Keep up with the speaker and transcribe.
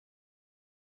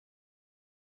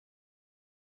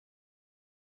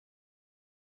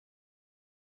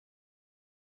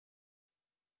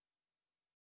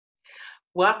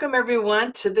Welcome,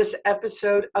 everyone, to this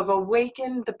episode of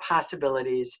Awaken the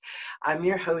Possibilities. I'm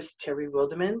your host, Terry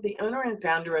Wildeman, the owner and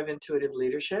founder of Intuitive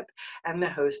Leadership and the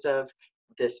host of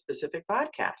this specific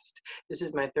podcast. This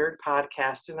is my third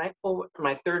podcast, and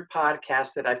my third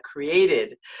podcast that I've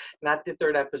created, not the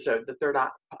third episode, the third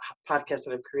podcast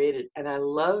that I've created. And I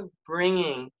love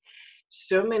bringing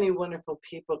so many wonderful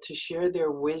people to share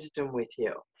their wisdom with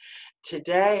you.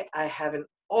 Today, I have an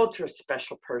ultra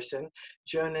special person,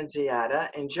 Joe Nunziata.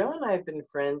 And Joe and I have been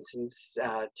friends since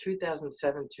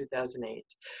 2007, 2008,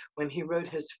 when he wrote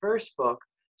his first book,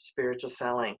 Spiritual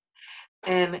Selling.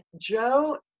 And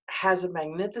Joe has a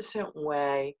magnificent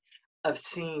way of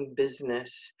seeing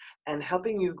business and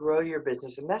helping you grow your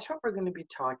business. And that's what we're going to be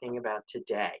talking about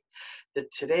today.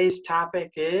 Today's topic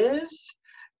is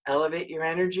elevate your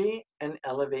energy and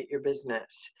elevate your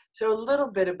business. So a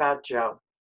little bit about Joe.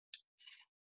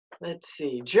 Let's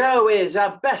see. Joe is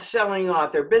a best-selling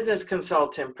author, business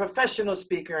consultant, professional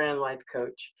speaker, and life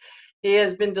coach. He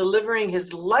has been delivering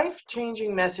his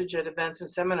life-changing message at events and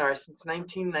seminars since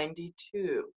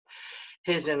 1992.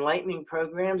 His enlightening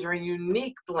programs are a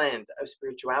unique blend of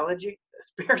spirituality,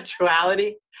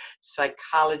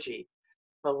 psychology,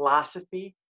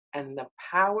 philosophy, and the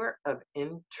power of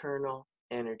internal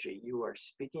energy. You are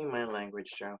speaking my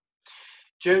language, Joe.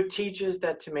 Joe teaches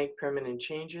that to make permanent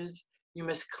changes, you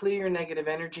must clear your negative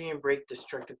energy and break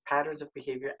destructive patterns of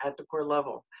behavior at the core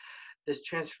level. This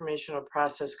transformational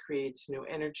process creates new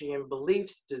energy and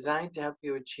beliefs designed to help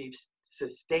you achieve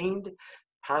sustained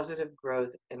positive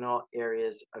growth in all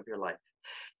areas of your life.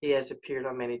 He has appeared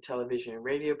on many television and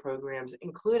radio programs,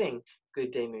 including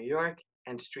Good Day New York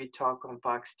and Street Talk on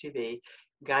Fox TV,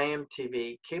 Gaiam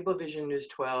TV, Cablevision News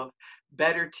 12,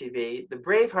 Better TV, the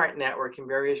Braveheart Network, and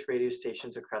various radio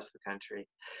stations across the country.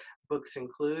 Books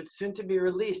include, soon to be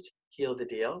released, Heal the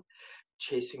Deal,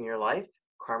 Chasing Your Life,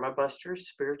 Karma Busters,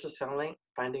 Spiritual Selling,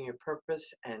 Finding Your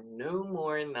Purpose, and No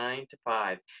More 9 to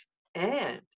 5.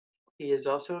 And he is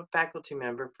also a faculty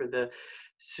member for the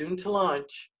soon to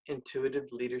launch Intuitive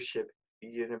Leadership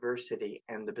University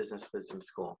and the Business Wisdom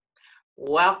School.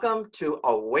 Welcome to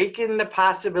Awaken the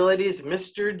Possibilities,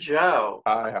 Mr. Joe.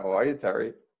 Hi, how are you,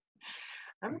 Terry?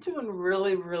 I'm doing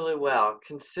really, really well,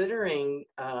 considering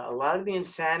a lot of the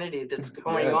insanity that's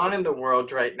going on in the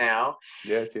world right now.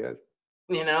 Yes.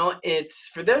 You know, it's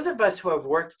for those of us who have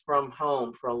worked from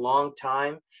home for a long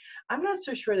time, I'm not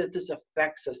so sure that this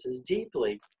affects us as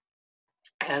deeply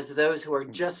as those who are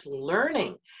just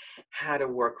learning how to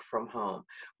work from home,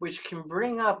 which can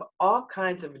bring up all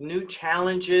kinds of new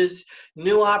challenges,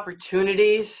 new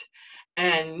opportunities,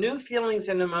 and new feelings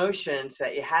and emotions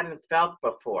that you hadn't felt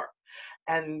before.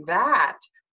 And that,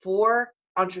 for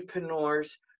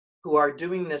entrepreneurs who are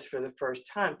doing this for the first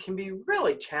time, can be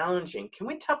really challenging. Can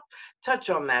we touch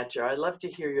on that, Joe? I'd love to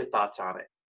hear your thoughts on it.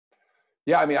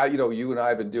 Yeah, I mean, you and I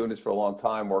have been doing this for a long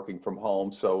time, working from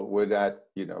home. So with that,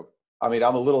 I mean,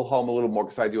 I'm a little more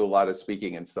because I do a lot of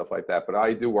speaking and stuff like that, but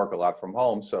I do work a lot from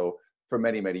home. So for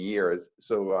many, many years.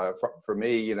 So for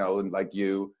me, and like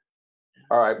you,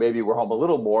 all right, maybe we're home a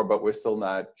little more, but we're still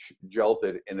not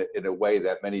jolted in a way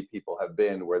that many people have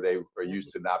been, where they are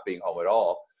used to not being home at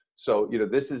all. So,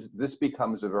 this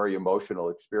becomes a very emotional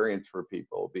experience for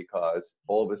people, because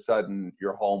all of a sudden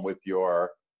you're home with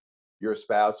your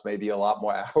spouse maybe a lot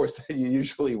more hours than you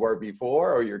usually were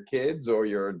before, or your kids or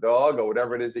your dog or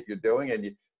whatever it is that you're doing, and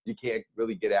you can't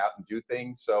really get out and do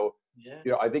things. So,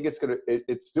 I think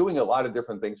it's doing a lot of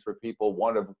different things for people.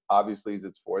 One of, obviously, is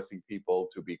it's forcing people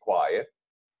to be quiet,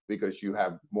 because you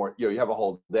have more, you have a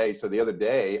whole day. So the other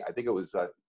day, I think it was a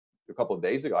couple of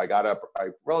days ago, I got up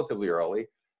relatively early,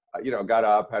 got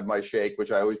up, had my shake,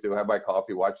 which I always do, had my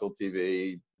coffee, watched a little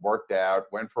TV, worked out,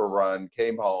 went for a run,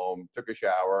 came home, took a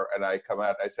shower, and I come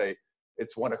out and I say,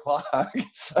 it's 1 o'clock. I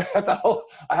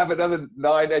have another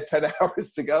 9 to 10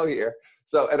 hours to go here.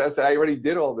 So, and I said, I already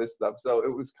did all this stuff. So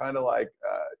it was kind of like,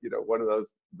 one of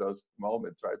those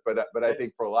moments, right? But I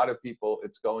think for a lot of people,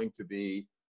 it's going to be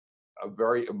a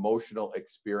very emotional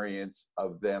experience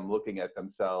of them looking at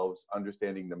themselves,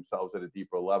 understanding themselves at a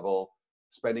deeper level,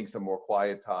 spending some more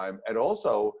quiet time, and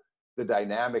also the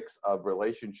dynamics of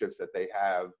relationships that they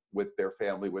have with their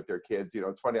family, with their kids.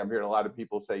 It's funny, I'm hearing a lot of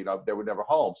people say, they were never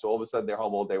home. So all of a sudden they're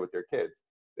home all day with their kids.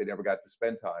 They never got to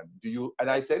spend time. And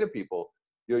I say to people,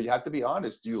 you have to be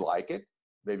honest. Do you like it?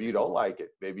 Maybe you don't like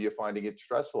it. Maybe you're finding it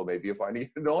stressful. Maybe you're finding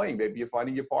it annoying. Maybe you're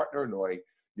finding your partner annoying.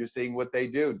 You're seeing what they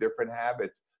do, different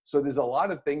habits. So there's a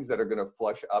lot of things that are going to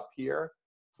flush up here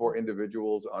for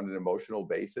individuals on an emotional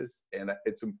basis. And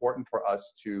it's important for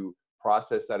us to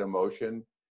process that emotion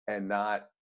and not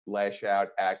lash out,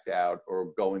 act out,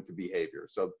 or go into behavior.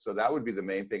 So that would be the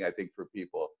main thing, I think, for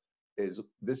people. is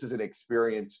this is an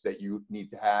experience that you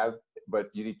need to have, but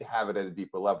you need to have it at a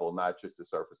deeper level, not just a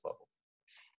surface level.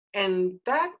 And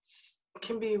that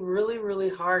can be really, really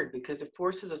hard because it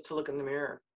forces us to look in the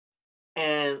mirror.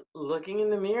 And looking in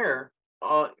the mirror,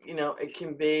 it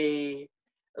can be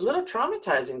a little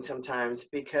traumatizing sometimes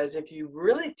because if you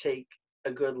really take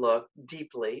a good look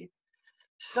deeply,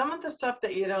 some of the stuff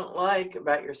that you don't like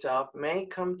about yourself may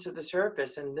come to the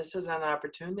surface. And this is an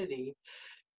opportunity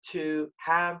to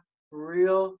have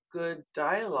real good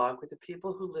dialogue with the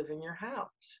people who live in your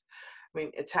house. I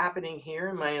mean, it's happening here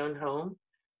in my own home.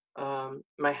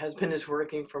 My husband is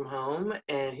working from home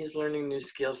and he's learning new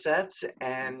skill sets,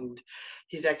 and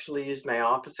he's actually used my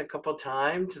office a couple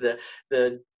times.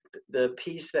 The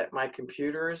piece that my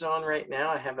computer is on right now,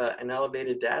 I have an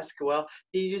elevated desk. Well,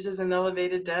 he uses an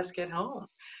elevated desk at home.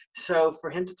 So for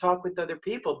him to talk with other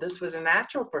people, this was a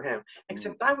natural for him,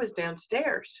 except I was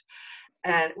downstairs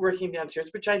and working downstairs,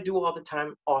 which I do all the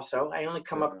time also. I only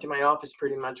come up to my office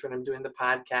pretty much when I'm doing the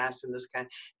podcast and this kind,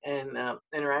 and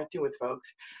interacting with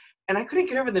folks. And I couldn't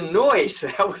get over the noise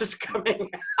that was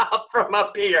coming out from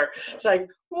up here. It's like,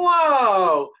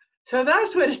 whoa. So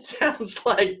that's what it sounds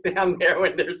like down there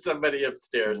when there's somebody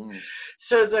upstairs.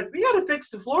 So it's like, we got to fix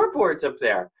the floorboards up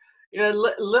there.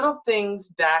 Little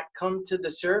things that come to the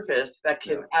surface that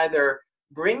can either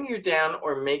bring you down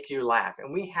or make you laugh.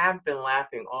 And we have been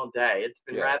laughing all day. It's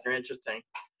been rather interesting.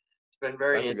 It's been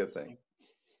very interesting.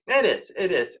 That's a good thing.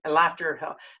 It is. And laughter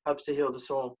helps to heal the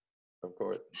soul. Of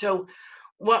course. So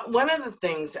one of the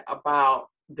things about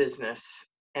business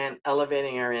and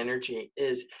elevating our energy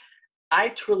is I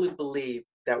truly believe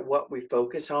that what we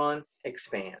focus on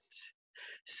expands.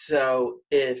 So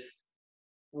if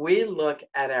we look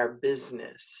at our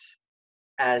business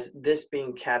as this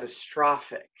being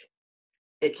catastrophic,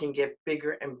 it can get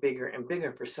bigger and bigger and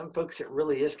bigger. For some folks, it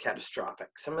really is catastrophic.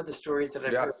 Some of the stories that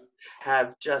I've heard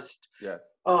have just,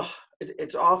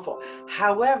 it's awful.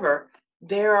 However,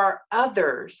 there are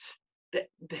others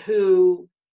who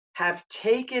have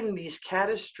taken these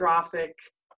catastrophic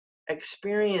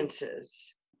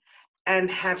experiences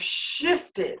and have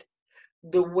shifted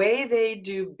the way they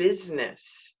do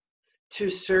business to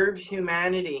serve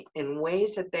humanity in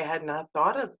ways that they had not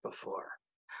thought of before.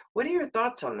 What are your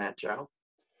thoughts on that, Joe?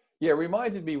 Yeah, it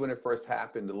reminded me when it first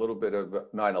happened a little bit of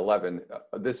 9/11.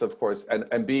 This, of course,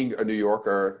 and being a New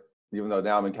Yorker, even though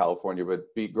now I'm in California, but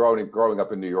growing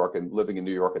up in New York and living in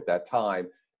New York at that time,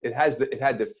 it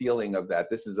had the feeling of that.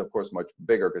 This is, of course, much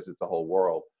bigger because it's the whole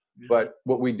world. But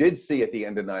what we did see at the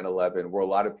end of 9/11 were a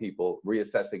lot of people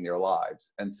reassessing their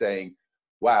lives and saying,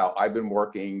 wow, I've been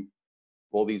working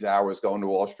all these hours, going to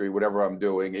Wall Street, whatever I'm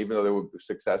doing, even though they were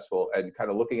successful, and kind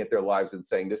of looking at their lives and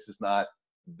saying, this is not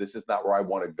where I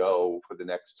want to go for the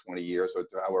next 20 years or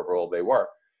however old they were.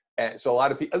 And so a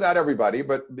lot of people, not everybody,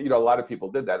 but a lot of people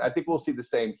did that. I think we'll see the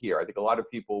same here. I think a lot of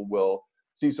people will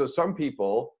see. So some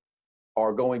people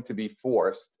are going to be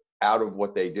forced out of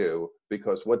what they do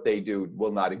because what they do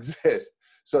will not exist.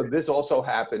 So this also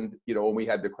happened, when we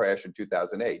had the crash in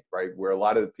 2008, right? Where a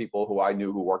lot of the people who I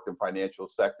knew who worked in financial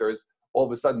sectors, all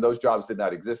of a sudden those jobs did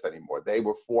not exist anymore. They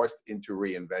were forced into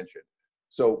reinvention.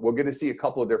 So we're going to see a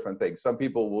couple of different things. Some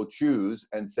people will choose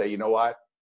and say, you know what?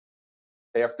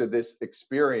 After this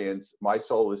experience, my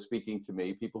soul is speaking to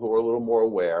me, people who are a little more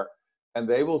aware, and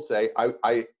they will say,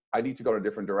 I need to go in a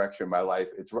different direction in my life.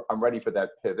 I'm ready for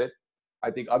that pivot.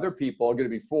 I think other people are going to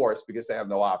be forced because they have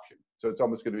no option. So it's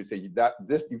almost going to be say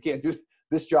you can't do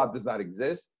this job does not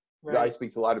exist. Right. I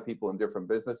speak to a lot of people in different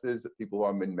businesses, people who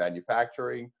are in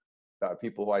manufacturing,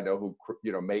 people who I know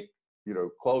who make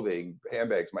clothing,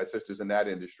 handbags. My sister's in that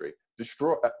industry.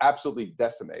 Absolutely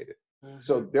decimated. Mm-hmm.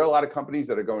 So there are a lot of companies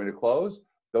that are going to close.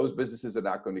 Those businesses are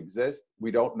not going to exist. We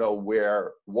don't know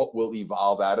what will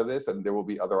evolve out of this, and there will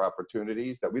be other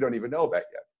opportunities that we don't even know about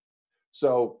yet.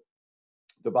 So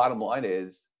the bottom line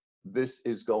is, this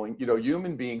is going,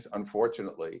 human beings,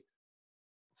 unfortunately,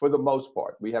 for the most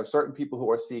part, we have certain people who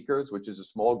are seekers, which is a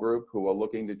small group who are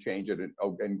looking to change it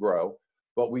and grow.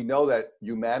 But we know that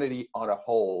humanity on a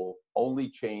whole only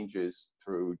changes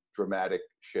through dramatic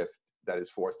shift that is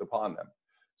forced upon them.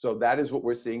 So that is what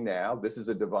we're seeing now. This is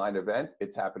a divine event.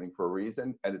 It's happening for a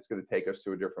reason, and it's going to take us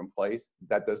to a different place.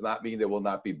 That does not mean there will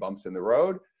not be bumps in the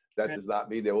road. That does not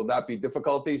mean there will not be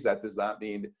difficulties. That does not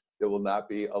mean there will not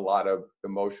be a lot of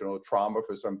emotional trauma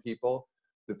for some people.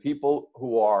 The people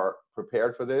who are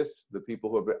prepared for this, the people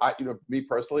who have been, me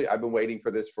personally, I've been waiting for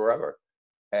this forever,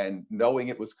 and knowing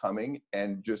it was coming,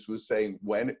 and just was saying,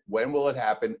 when will it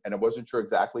happen? And I wasn't sure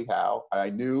exactly how.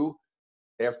 I knew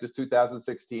after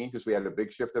 2016, because we had a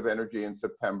big shift of energy in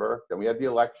September, then we had the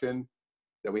election,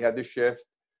 then we had the shift,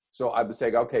 So I've been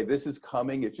saying, okay, this is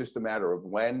coming. It's just a matter of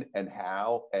when and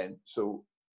how. And so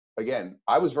again,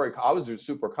 I was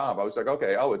super calm. I was like,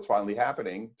 okay, oh, it's finally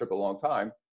happening. Took a long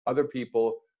time. Other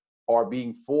people are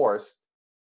being forced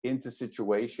into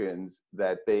situations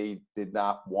that they did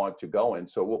not want to go in.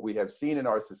 So what we have seen in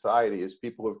our society is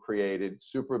people have created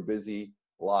super busy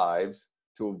lives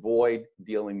to avoid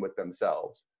dealing with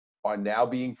themselves, are now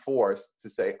being forced to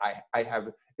say, I have,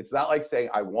 it's not like saying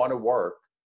I want to work,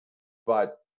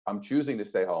 but I'm choosing to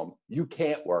stay home. You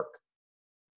can't work.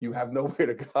 You have nowhere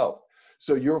to go.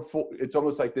 So it's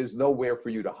almost like there's nowhere for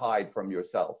you to hide from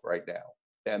yourself right now.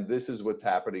 And this is what's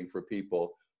happening for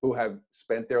people who have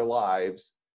spent their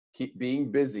lives keep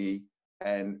being busy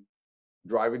and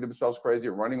driving themselves crazy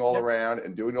and running all around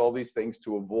and doing all these things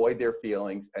to avoid their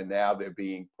feelings. And now they're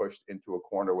being pushed into a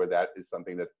corner where that is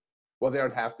something that, well, they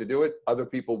don't have to do it. Other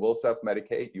people will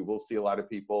self-medicate. You will see a lot of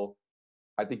people.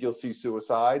 I think you'll see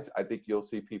suicides. I think you'll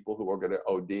see people who are going to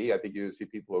OD. I think you're going to see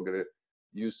people who are going to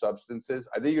use substances.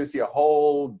 I think you're going to see a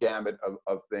whole gamut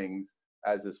of things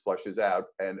as this flushes out.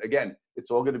 And again,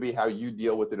 it's all going to be how you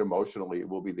deal with it emotionally. It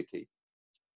will be the key.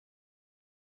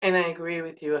 And I agree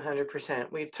with you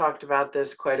 100%. We've talked about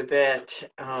this quite a bit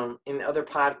in other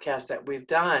podcasts that we've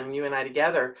done, you and I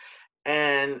together.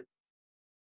 And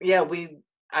yeah,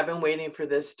 I've been waiting for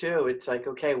this too. It's like,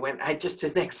 okay, when I just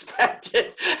didn't expect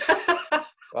it.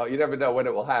 Well, you never know when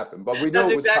it will happen, but we knew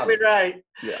That's it was exactly coming. right.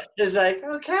 Yeah. It's like,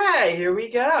 okay, here we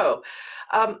go.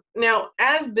 Now,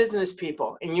 as business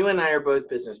people, and you and I are both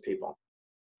business people,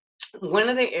 one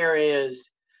of the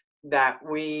areas that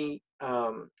we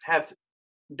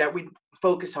that we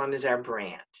focus on is our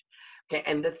brand. Okay,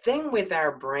 and the thing with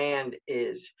our brand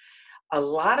is a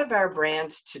lot of our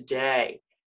brands today,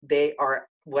 they are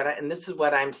and this is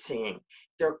what I'm seeing,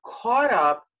 they're caught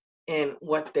up in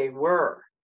what they were.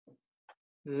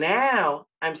 Now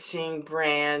I'm seeing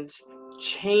brands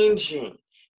changing,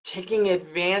 taking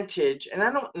advantage, and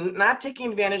not taking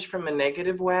advantage from a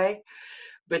negative way,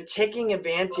 but taking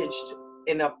advantage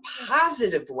in a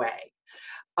positive way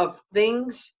of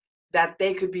things that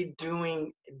they could be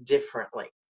doing differently.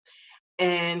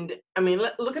 And I mean,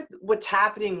 look at what's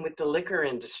happening with the liquor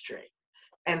industry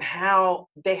and how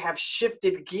they have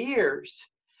shifted gears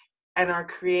and are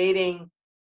creating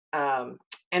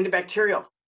antibacterial.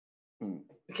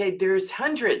 Okay, there's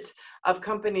hundreds of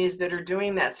companies that are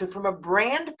doing that. So from a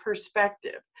brand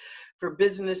perspective for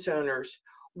business owners,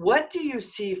 what do you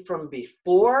see from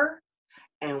before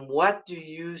and what do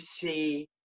you see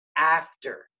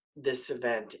after this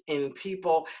event in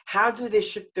people? How do they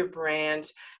shift their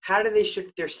brands? How do they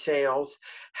shift their sales?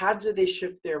 How do they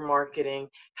shift their marketing?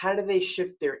 How do they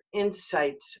shift their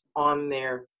insights on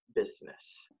their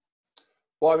business?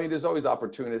 Well, I mean, there's always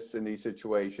opportunists in these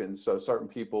situations. So certain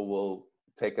people will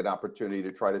take an opportunity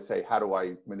to try to say, how do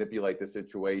I manipulate the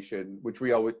situation, which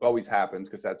we always happens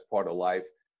because that's part of life.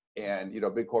 And, you know,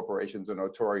 big corporations are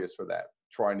notorious for that,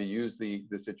 trying to use the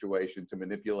situation to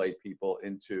manipulate people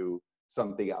into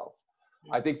something else.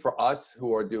 I think for us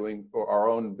who are doing our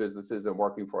own businesses and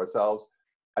working for ourselves,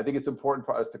 I think it's important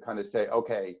for us to kind of say,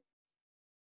 okay,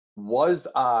 was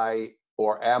I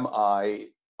or am I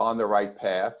on the right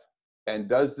path? And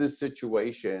does this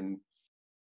situation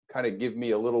kind of give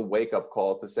me a little wake-up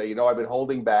call to say, you know, I've been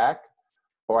holding back,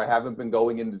 or I haven't been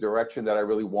going in the direction that I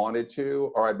really wanted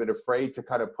to, or I've been afraid to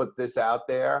kind of put this out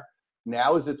there.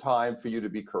 Now is the time for you to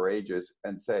be courageous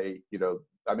and say, you know,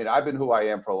 I mean, I've been who I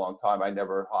am for a long time. I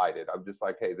never hide it. I'm just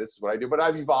like, hey, this is what I do. But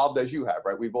I've evolved as you have,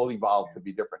 right? We've all evolved to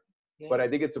be different. Yeah. But I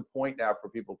think it's a point now for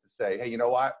people to say, hey, you know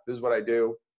what? This is what I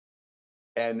do.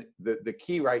 And the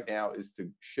key right now is to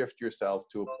shift yourself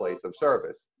to a place of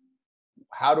service.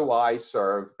 How do I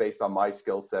serve based on my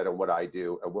skill set and what I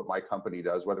do and what my company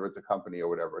does, whether it's a company or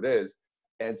whatever it is,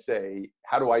 and say,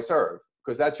 how do I serve?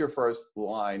 Because that's your first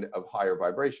line of higher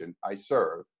vibration. I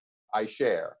serve, I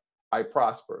share, I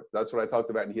prosper. That's what I talked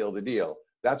about in Heal the Deal.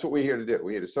 That's what we're here to do.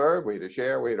 We're here to serve, we're here to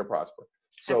share, we're here to prosper.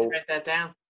 So write that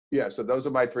down. Yeah, so those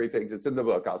are my 3 things. It's in the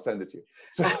book. I'll send it to you.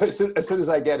 So as soon as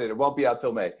I get it, it won't be out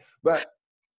till May. But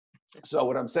so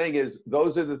what I'm saying is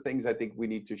those are the things I think we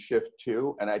need to shift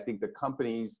to. And I think the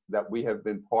companies that we have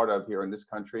been part of here in this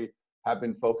country have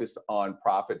been focused on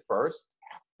profit first.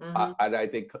 Mm-hmm. And I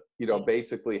think, you know,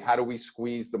 basically, how do we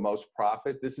squeeze the most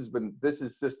profit? This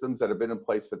is systems that have been in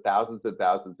place for thousands and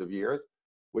thousands of years,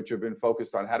 which have been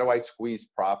focused on how do I squeeze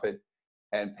profit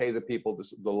and pay the people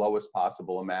the lowest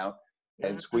possible amount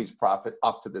and squeeze profit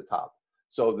up to the top.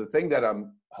 So the thing that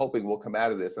I'm hoping will come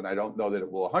out of this, and I don't know that it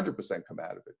will 100% come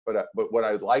out of it, but what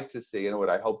I'd like to see and what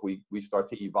I hope we start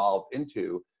to evolve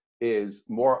into is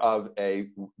more of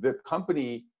the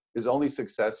company is only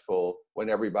successful when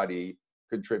everybody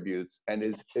contributes and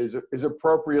is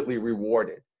appropriately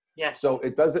rewarded. Yes. So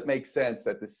it doesn't make sense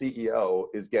that the CEO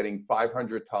is getting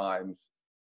 500 times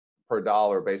per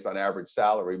dollar based on average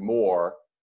salary more,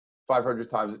 500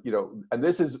 times, and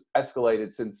this has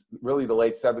escalated since really the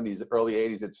late 70s, early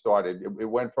 80s it started. It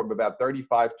went from about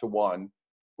 35 to 1,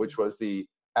 which was the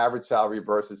average salary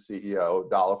versus CEO,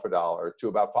 dollar for dollar, to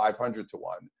about 500 to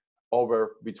 1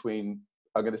 over between,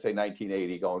 I'm going to say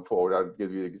 1980 going forward. I'll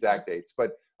give you the exact dates,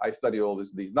 but I studied all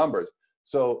these numbers.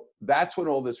 So that's when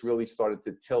all this really started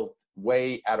to tilt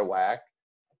way out of whack.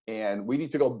 And we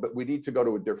need to go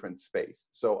to a different space.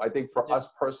 So I think for us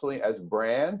personally as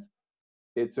brands,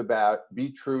 it's about be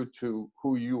true to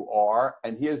who you are.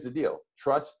 And here's the deal.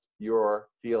 Trust your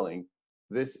feeling.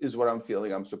 This is what I'm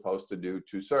feeling I'm supposed to do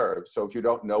to serve. So if you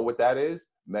don't know what that is,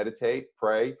 meditate,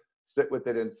 pray, sit with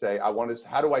it and say,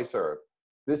 how do I serve?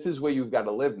 This is where you've got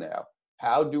to live now.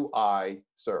 How do I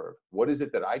serve? What is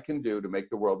it that I can do to make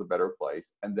the world a better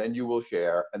place? And then you will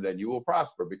share, and then you will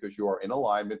prosper because you are in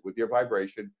alignment with your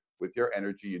vibration, with your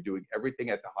energy. You're doing everything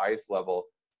at the highest level.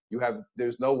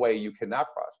 There's no way you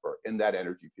cannot prosper in that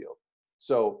energy field.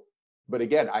 So, but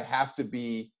again,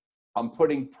 I'm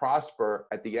putting prosper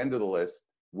at the end of the list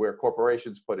where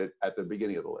corporations put it at the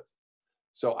beginning of the list.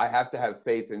 So I have to have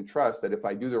faith and trust that if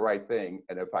I do the right thing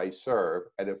and if I serve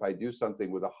and if I do something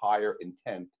with a higher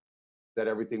intent, that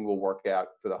everything will work out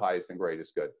for the highest and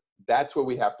greatest good. That's where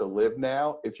we have to live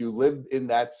now. If you live in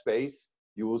that space,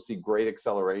 you will see great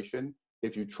acceleration.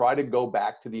 If you try to go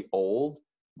back to the old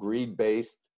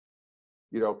greed-based,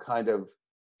 kind of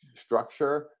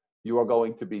structure, you are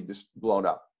going to be just blown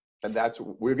up. And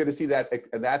we're going to see that,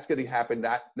 and that's going to happen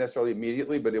not necessarily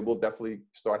immediately, but it will definitely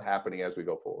start happening as we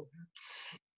go forward.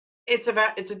 It's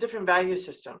a different value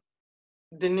system.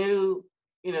 The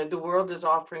world is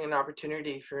offering an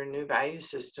opportunity for a new value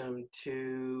system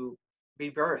to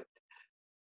be birthed.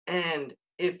 And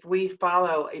if we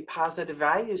follow a positive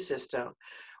value system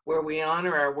where we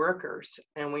honor our workers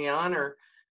and we honor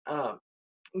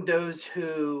those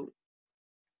who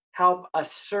help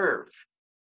us serve,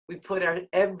 we put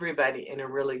everybody in a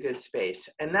really good space.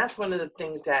 And that's one of the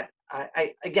things that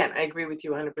I agree with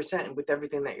you 100% with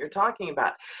everything that you're talking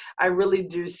about. I really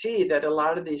do see that a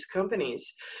lot of these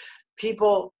companies,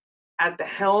 people at the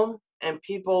helm and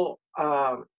people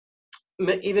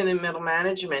even in middle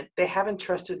management, they haven't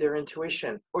trusted their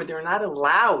intuition, or they're not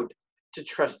allowed to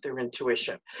trust their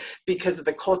intuition because of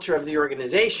the culture of the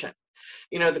organization.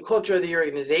 The culture of the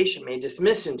organization may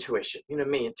dismiss intuition,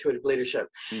 intuitive leadership,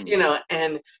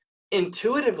 and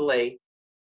intuitively,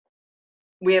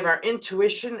 we have our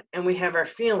intuition and we have our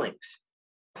feelings.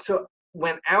 So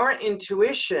when our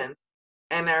intuition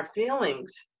and our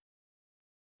feelings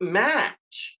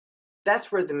match,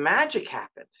 that's where the magic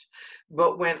happens.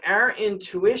 But when our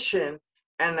intuition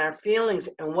and our feelings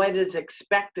and what is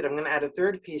expected, I'm going to add a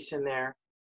third piece in there,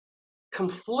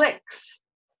 conflicts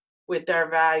with our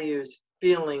values,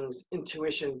 feelings,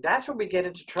 intuition, that's where we get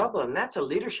into trouble, and that's a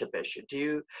leadership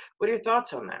issue. What are your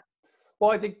thoughts on that? Well,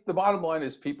 I think the bottom line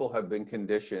is people have been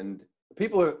conditioned.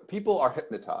 People are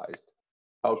hypnotized.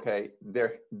 Okay,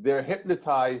 they're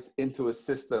hypnotized into a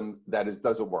system that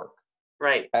doesn't work.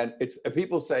 Right. And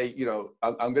people say,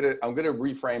 I'm gonna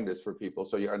reframe this for people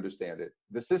so you understand it.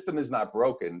 The system is not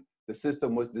broken. The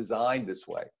system was designed this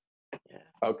way. Yeah.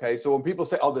 Okay, so when people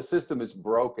say, "Oh, the system is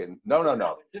broken," no,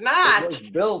 it's not. It was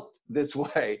built this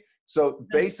way. So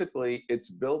basically, it's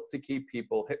built to keep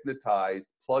people hypnotized,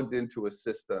 plugged into a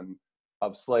system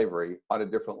of slavery on a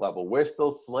different level. We're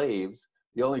still slaves.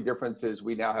 The only difference is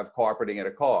we now have carpeting and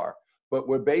a car, but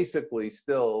we're basically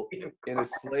still in a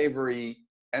slavery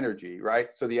energy, right?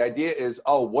 So the idea is,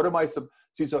 what am I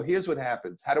see? So here's what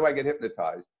happens. How do I get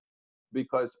hypnotized?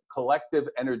 Because collective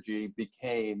energy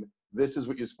became, this is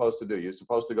what you're supposed to do. You're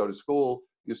supposed to go to school.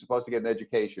 You're supposed to get an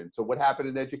education. So what happened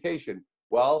in education?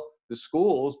 Well, the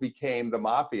schools became the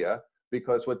mafia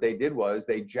because what they did was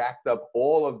they jacked up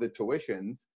all of the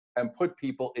tuitions and put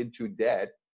people into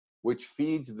debt, which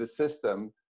feeds the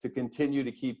system to continue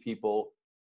to keep people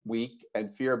weak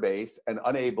and fear-based and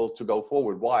unable to go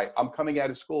forward. Why? I'm coming out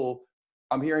of school.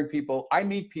 I'm hearing people, I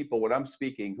meet people when I'm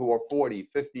speaking who are 40,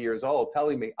 50 years old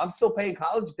telling me, I'm still paying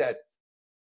college debts.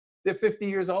 They're 50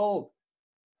 years old.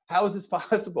 How is this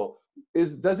possible?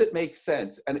 Does it make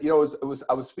sense? And I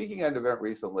was speaking at an event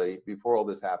recently before all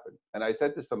this happened. And I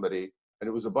said to somebody, and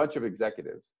it was a bunch of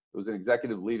executives. It was an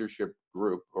executive leadership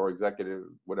group or executive,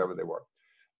 whatever they were.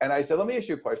 And I said, let me ask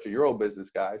you a question. You're all business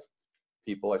guys,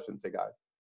 people, I shouldn't say guys,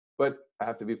 but I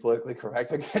have to be politically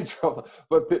correct. I get in trouble,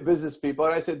 but business people.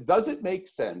 And I said, does it make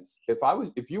sense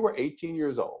if you were 18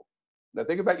 years old? Now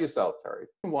think about yourself, Terry.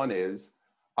 One is,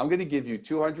 I'm going to give you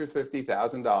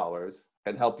 $250,000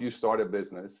 and help you start a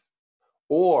business,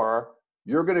 or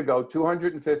you're going to go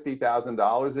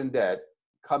 $250,000 in debt,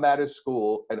 come out of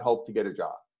school, and hope to get a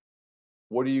job.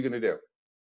 What are you going to do?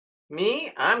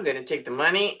 Me, I'm going to take the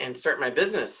money and start my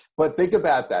business. But think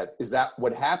about that. Is that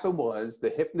what happened was the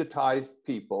hypnotized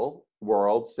people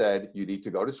world said, you need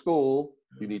to go to school,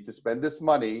 you need to spend this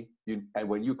money, and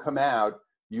when you come out,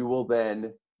 you will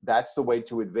then, that's the way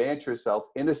to advance yourself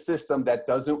in a system that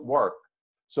doesn't work.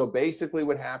 So basically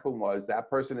what happened was that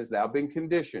person has now been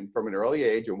conditioned from an early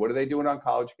age. And what are they doing on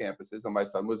college campuses? And my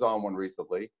son was on one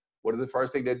recently. What are the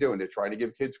first thing they're doing? They're trying to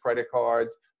give kids credit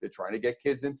cards. They're trying to get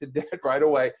kids into debt right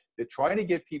away. They're trying to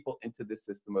get people into the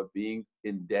system of being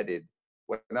indebted.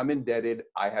 When I'm indebted,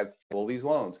 I have all these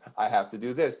loans. I have to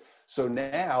do this. So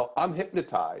now I'm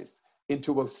hypnotized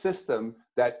into a system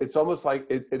that it's almost like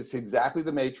it's exactly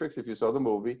the Matrix. If you saw the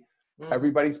movie,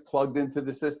 everybody's plugged into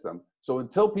the system. So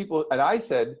until people, and I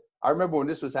said, I remember when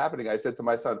this was happening, I said to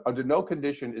my son, under no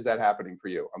condition is that happening for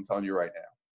you. I'm telling you right now.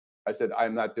 I said,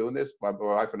 I'm not doing this. My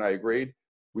wife and I agreed.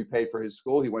 We paid for his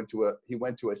school. He went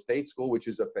to a state school, which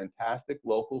is a fantastic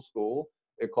local school.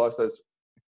 It cost us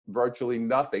virtually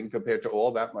nothing compared to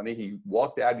all that money. He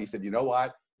walked out and he said, you know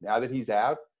what? Now that he's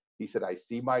out, he said, I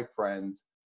see my friends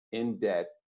in debt,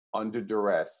 under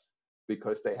duress,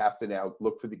 because they have to now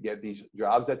look for get these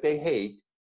jobs that they hate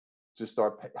to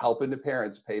start helping the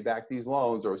parents pay back these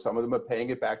loans, or some of them are paying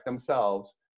it back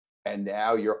themselves. And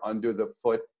now you're under the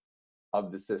foot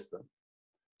of the system.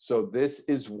 So this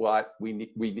is what we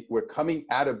need. We're coming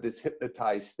out of this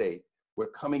hypnotized state.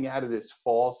 We're coming out of this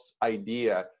false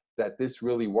idea that this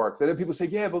really works. And then people say,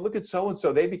 yeah, but look at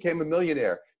so-and-so, they became a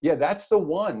millionaire. Yeah, that's the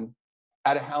one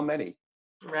out of how many?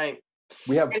 Right.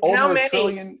 We have And over a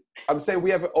trillion. I'm saying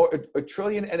we have $1.5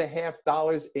 trillion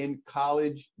in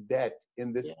college debt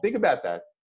in this. Yeah. Think about that.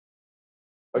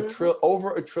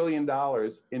 Over $1 trillion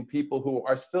in people who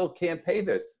are still can't pay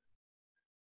this.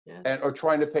 Yes. And are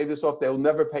trying to pay this off. They'll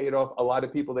never pay it off. A lot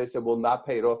of people, they said, will not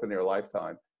pay it off in their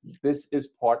lifetime. This is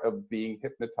part of being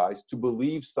hypnotized to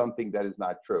believe something that is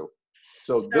not true.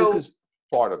 So this is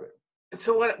part of it.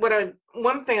 So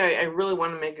one thing I really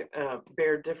want to make a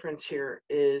bear difference here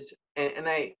is, and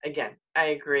I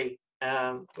agree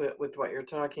with what you're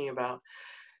talking about.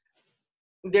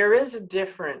 There is a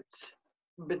difference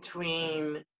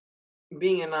between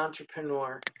being an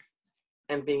entrepreneur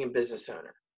and being a business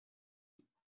owner.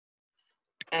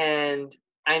 And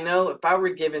I know if I were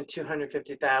given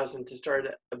 $250,000 to start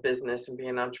a business and be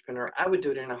an entrepreneur, I would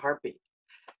do it in a heartbeat.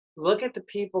 Look at the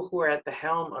people who are at the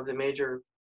helm of the major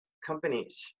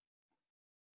companies.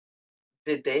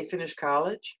 Did they finish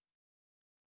college?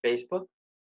 Facebook,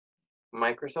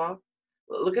 Microsoft.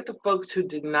 Look at the folks who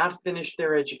did not finish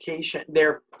their education,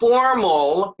 their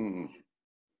formal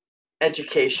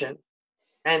education,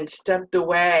 and stepped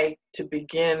away to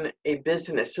begin a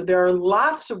business. So there are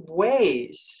lots of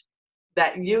ways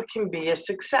that you can be a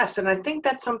success. And I think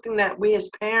that's something that we as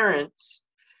parents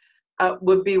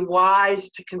would be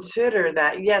wise to consider,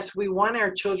 that yes, we want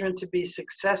our children to be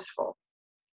successful.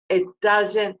 It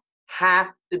doesn't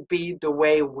have to be the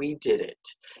way we did it.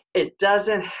 It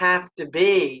doesn't have to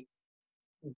be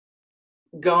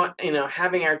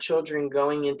having our children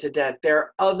going into debt. There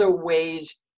are other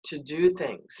ways to do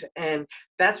things. And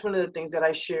that's one of the things that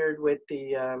I shared with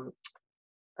the,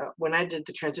 when I did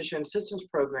the transition assistance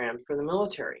program for the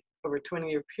military. Over a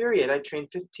 20-year period, I trained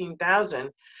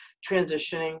 15,000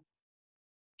 transitioning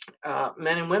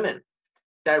men and women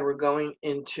that were going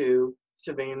into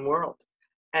civilian world.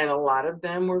 And a lot of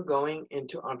them were going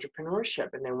into entrepreneurship.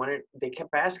 And they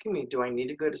kept asking me, do I need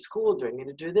to go to school? Do I need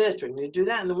to do this? Do I need to do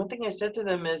that? And the one thing I said to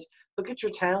them is, look at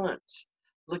your talents.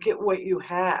 Look at what you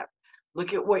have.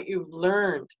 Look at what you've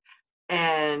learned.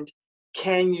 And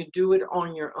can you do it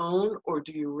on your own, or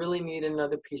do you really need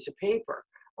another piece of paper?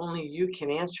 Only you can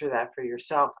answer that for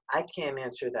yourself. I can't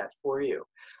answer that for you.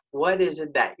 What is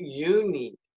it that you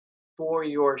need for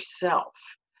yourself?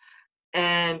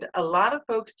 And a lot of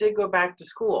folks did go back to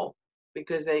school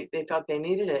because they thought they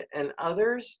needed it. And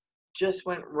others just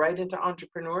went right into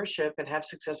entrepreneurship and have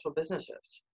successful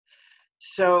businesses.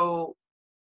 So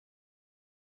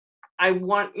I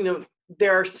want,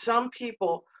 there are some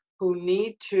people who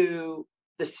need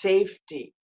the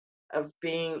safety of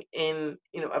being in,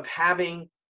 of having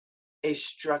a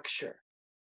structure.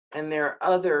 And there are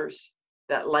others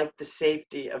that like the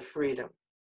safety of freedom.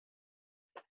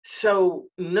 So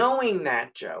knowing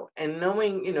that, Joe, and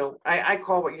knowing, I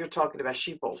call what you're talking about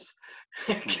sheeples.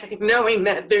 Okay? Knowing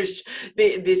that there's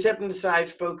these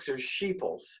hypnotized folks are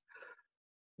sheeples.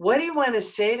 What do you want to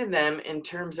say to them in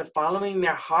terms of following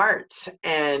their hearts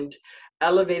and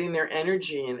elevating their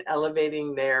energy and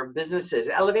elevating their businesses,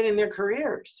 elevating their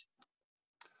careers?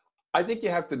 I think you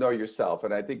have to know yourself.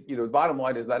 And I think, the bottom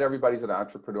line is not everybody's an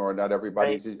entrepreneur. Not Right.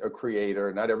 everybody's a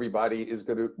creator. Not everybody is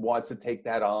going to want to take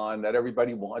that on. Not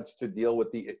everybody wants to deal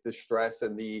with the stress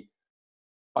and the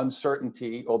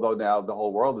uncertainty, although now the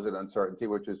whole world is in uncertainty,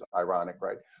 which is ironic,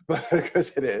 right? But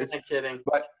because it is. Not kidding.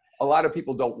 But a lot of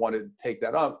people don't want to take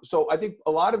that on. So I think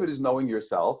a lot of it is knowing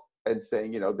yourself and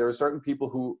saying, there are certain people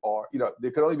who are,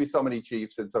 there can only be so many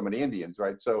chiefs and so many Indians,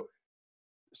 right? So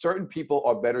certain people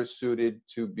are better suited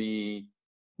to be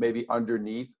maybe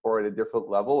underneath or at a different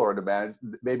level or to manage.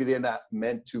 Maybe they're not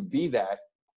meant to be that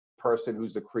person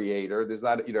who's the creator. There's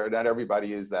not, not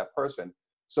everybody is that person.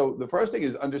 So the first thing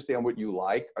is understand what you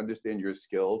like, understand your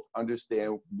skills,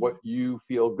 understand what you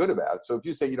feel good about. So if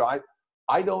you say,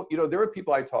 I don't, there are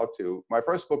people I talk to. My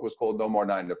first book was called No More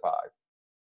 9 to 5.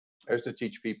 I used to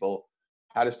teach people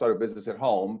how to start a business at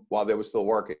home while they were still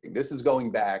working. This is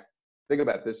going back, think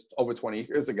about this, over 20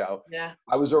 years ago. Yeah.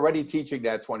 I was already teaching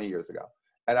that 20 years ago.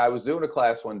 And I was doing a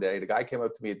class one day. The guy came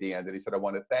up to me at the end and he said, I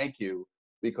want to thank you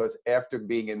because after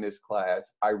being in this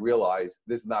class, I realized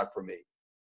this is not for me.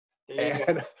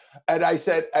 And I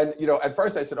said, and at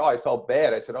first I said, oh, I felt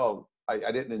bad. I said, oh,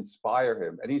 I didn't inspire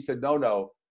him. And he said,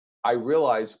 no, I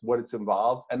realize what it's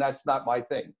involved and that's not my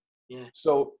thing. Yeah.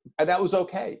 So, and that was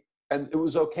okay. And it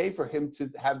was okay for him to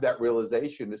have that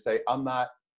realization to say,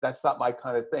 that's not my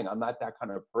kind of thing. I'm not that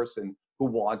kind of person who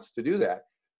wants to do that.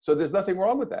 So there's nothing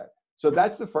wrong with that. So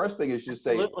that's the first thing is just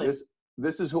say,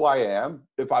 this is who I am.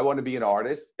 If I want to be an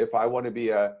artist, if I want to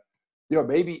be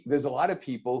maybe there's a lot of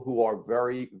people who are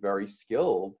very, very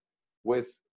skilled with,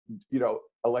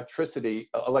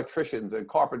 electricians and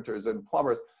carpenters and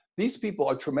plumbers. These people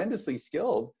are tremendously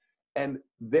skilled and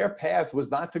their path was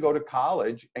not to go to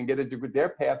college and get a degree. Their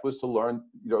path was to learn,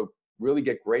 really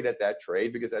get great at that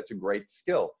trade because that's a great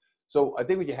skill. So I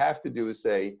think what you have to do is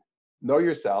say, know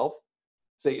yourself,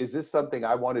 say, is this something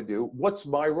I want to do? What's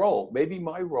my role? Maybe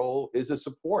my role is a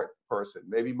support person.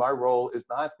 Maybe my role is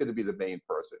not going to be the main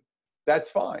person. That's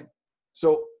fine.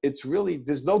 So it's really,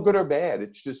 there's no good or bad.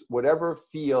 It's just whatever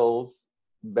feels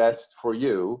best for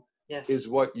you is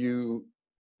what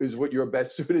you're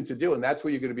best suited to do. And that's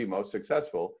where you're going to be most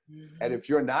successful. Mm-hmm. And if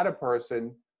you're not a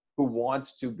person who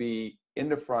wants to be in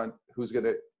the front, who's going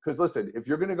to, because listen, if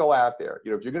you're going to go out there,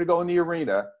 if you're going to go in the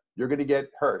arena, you're going to get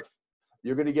hurt.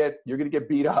 You're going to get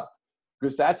beat up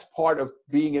because that's part of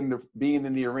being in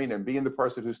the arena and being the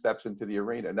person who steps into the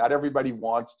arena. Not everybody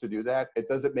wants to do that. It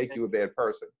doesn't make you a bad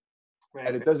person. Right.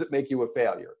 And it doesn't make you a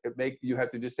failure. You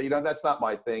have to just say, that's not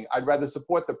my thing. I'd rather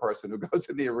support the person who goes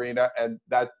in the arena and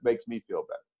that makes me feel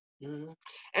better. Mm-hmm.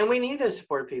 And we need those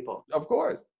support people. Of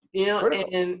course.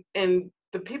 And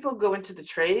the people who go into the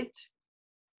trades,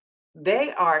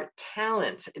 they are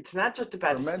talents. It's not just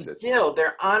about skill.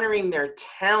 They're honoring their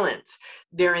talents,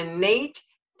 their innate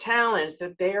talents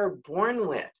that they are born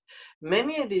with.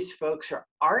 Many of these folks are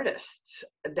artists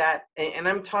that, and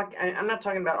I'm not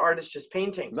talking about artists just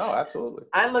painting. No, absolutely.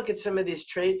 I look at some of these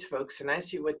trades folks and I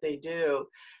see what they do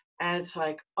and it's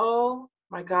like, oh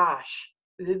my gosh,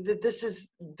 this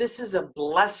is a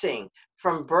blessing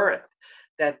from birth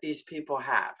that these people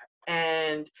have.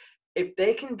 And if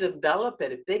they can develop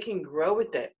it, if they can grow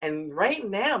with it, and right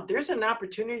now there's an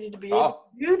opportunity to be able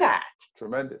to do that.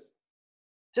 Tremendous.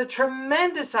 It's a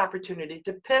tremendous opportunity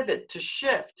to pivot, to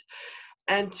shift,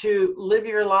 and to live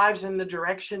your lives in the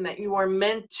direction that you are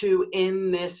meant to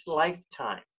in this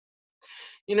lifetime.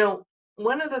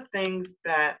 One of the things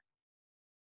that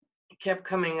kept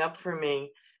coming up for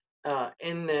me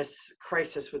in this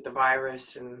crisis with the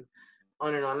virus and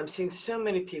on, I'm seeing so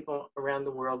many people around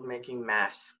the world making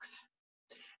masks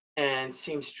and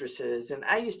seamstresses. And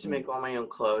I used to make all my own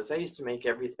clothes. I used to make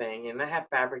everything. And I have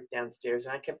fabric downstairs.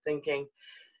 And I kept thinking,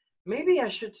 maybe I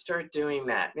should start doing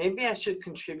that. Maybe I should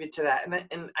contribute to that.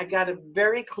 And I got a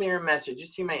very clear message. You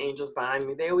see my angels behind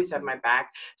me. They always have my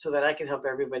back so that I can help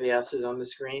everybody else who's on the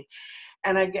screen.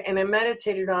 And I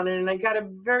meditated on it. And I got a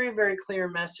very, very clear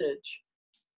message.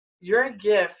 Your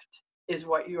gift is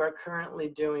what you are currently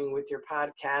doing with your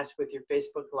podcast, with your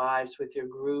Facebook Lives, with your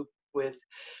group, with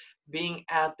being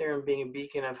out there and being a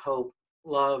beacon of hope,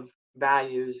 love,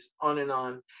 values, on and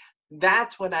on.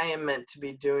 That's what I am meant to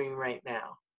be doing right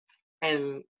now.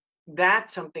 And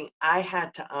that's something I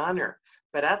had to honor.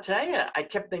 But I'll tell you, I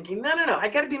kept thinking, no, I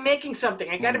got to be making something.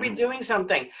 I got to be doing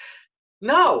something.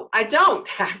 No, I don't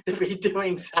have to be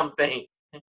doing something.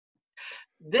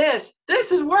 This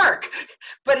is work,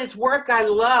 but it's work I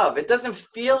love. It doesn't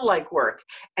feel like work.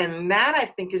 And that, I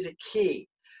think, is a key.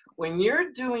 When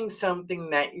you're doing something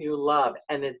that you love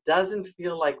and it doesn't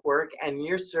feel like work and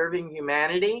you're serving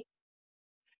humanity,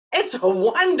 It's a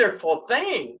wonderful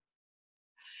thing.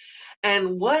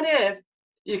 And what if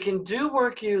you can do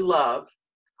work you love,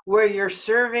 where you're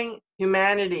serving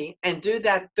humanity, and do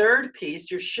that third piece,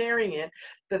 you're sharing it.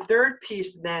 The third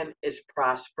piece then is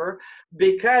prosper,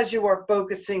 because you are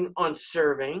focusing on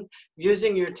serving,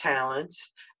 using your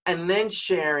talents, and then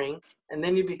sharing, and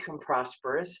then you become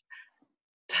prosperous.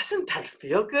 Doesn't that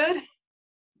feel good?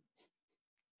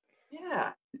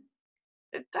 Yeah,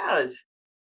 it does.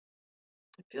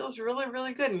 It feels really,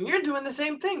 really good. And you're doing the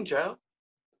same thing, Joe.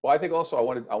 Well, I think also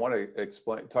I want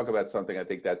to talk about something I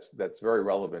think that's very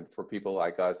relevant for people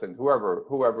like us and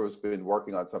whoever has been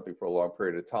working on something for a long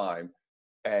period of time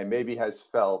and maybe has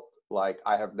felt like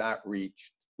I have not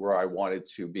reached where I wanted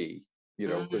to be,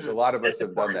 because a lot of us That's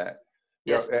have done important. that.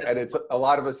 Yes, And it's a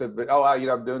lot of us have been, oh,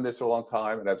 I'm doing this for a long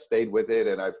time and I've stayed with it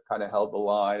and I've kind of held the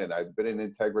line and I've been in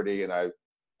integrity and I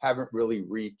haven't really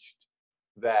reached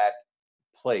that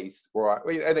place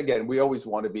and again, we always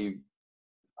want to be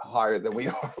higher than we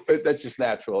are. That's just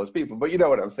natural as people, but you know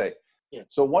what I'm saying. yeah.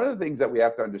 So one of the things that we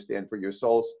have to understand for your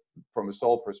soul, from a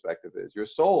soul perspective, is your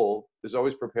soul is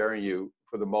always preparing you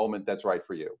for the moment that's right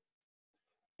for you.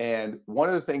 And one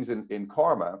of the things in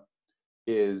karma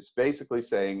is basically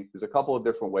saying there's a couple of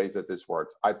different ways that this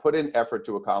works. I put in effort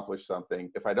to accomplish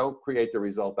something. If I don't create the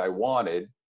result I wanted,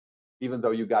 even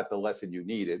though you got the lesson you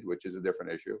needed, which is a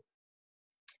different issue,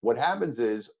 what happens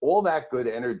is all that good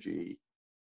energy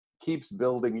keeps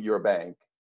building your bank.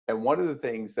 And one of the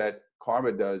things that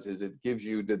karma does is it gives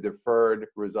you the deferred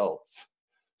results.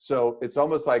 So it's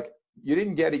almost like you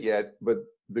didn't get it yet, but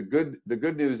the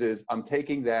good news is I'm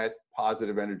taking that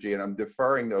positive energy and I'm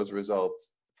deferring those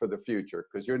results for the future,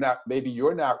 because maybe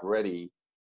you're not ready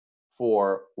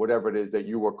for whatever it is that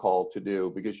you were called to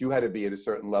do, because you had to be at a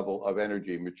certain level of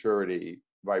energy, maturity,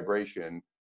 vibration,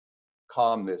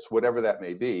 calmness, whatever that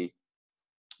may be,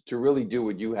 to really do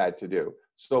what you had to do.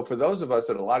 So for those of us,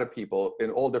 and a lot of people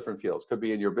in all different fields, could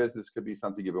be in your business, could be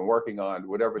something you've been working on,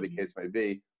 whatever the case may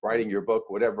be, writing your book,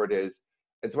 whatever it is.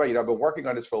 It's right, I've been working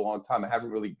on this for a long time. I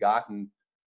haven't really gotten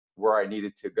where I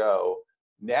needed to go.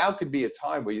 Now could be a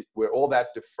time where all that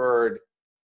deferred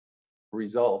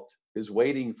result is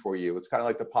waiting for you. It's kind of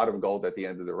like the pot of gold at the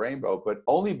end of the rainbow, but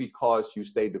only because you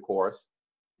stayed the course,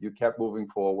 you kept moving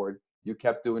forward, you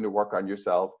kept doing the work on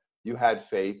yourself, you had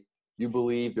faith, you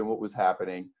believed in what was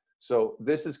happening. So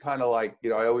this is kind of like,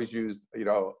 I always use,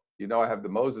 I have the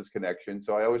Moses connection.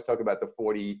 So I always talk about the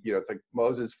 40, it's like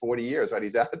Moses 40 years, right?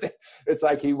 He's out there. It's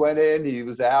like he went in, he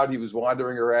was out, he was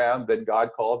wandering around, then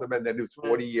God called him, and then it was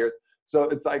 40 years. So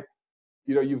it's like,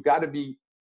 you've got to be,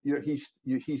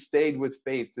 he stayed with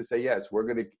faith to say, yes, we're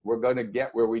going to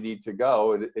get where we need to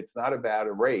go. And it's not about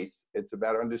a race. It's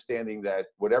about understanding that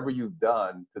whatever you've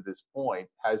done to this point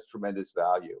has tremendous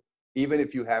value. Even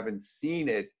if you haven't seen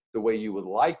it the way you would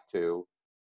like to,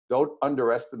 don't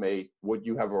underestimate what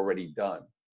you have already done.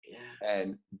 Yeah.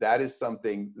 And that is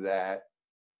something that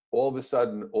all of a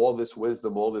sudden, all this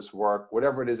wisdom, all this work,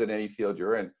 whatever it is in any field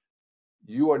you're in,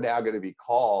 you are now going to be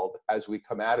called as we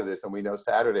come out of this. And we know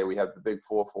Saturday we have the big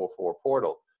 444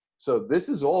 portal. So this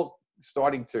is all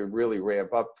starting to really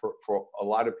ramp up for a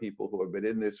lot of people who have been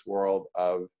in this world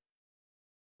of,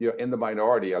 in the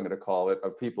minority, I'm going to call it,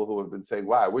 of people who have been saying,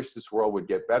 wow, I wish this world would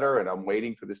get better and I'm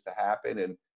waiting for this to happen.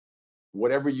 And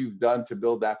whatever you've done to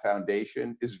build that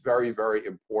foundation is very, very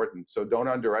important. So don't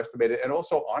underestimate it, and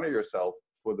also honor yourself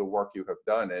for the work you have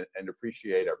done and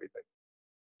appreciate everything.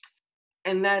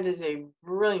 And that is a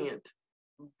brilliant,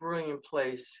 brilliant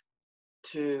place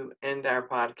to end our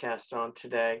podcast on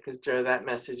today, because Joe, that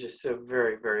message is so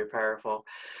very, very powerful.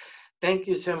 Thank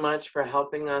you so much for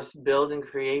helping us build and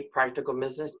create practical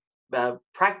business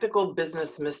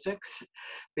mystics,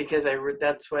 because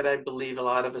that's what I believe a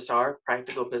lot of us are,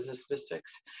 practical business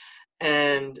mystics,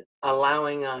 and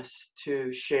allowing us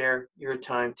to share your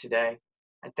time today.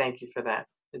 I thank you for that.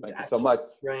 It's Thank you so much.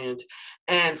 Brilliant.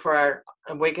 And for our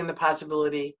Awaken the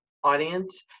Possibility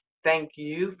audience, thank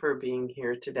you for being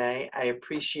here today. I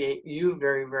appreciate you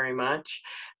very, very much.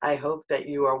 I hope that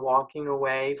you are walking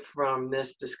away from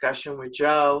this discussion with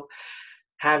Joe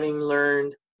having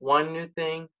learned one new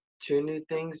thing, two new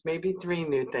things, maybe three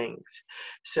new things.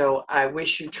 So I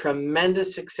wish you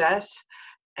tremendous success,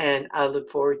 and I look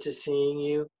forward to seeing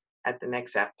you at the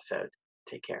next episode.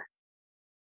 Take care.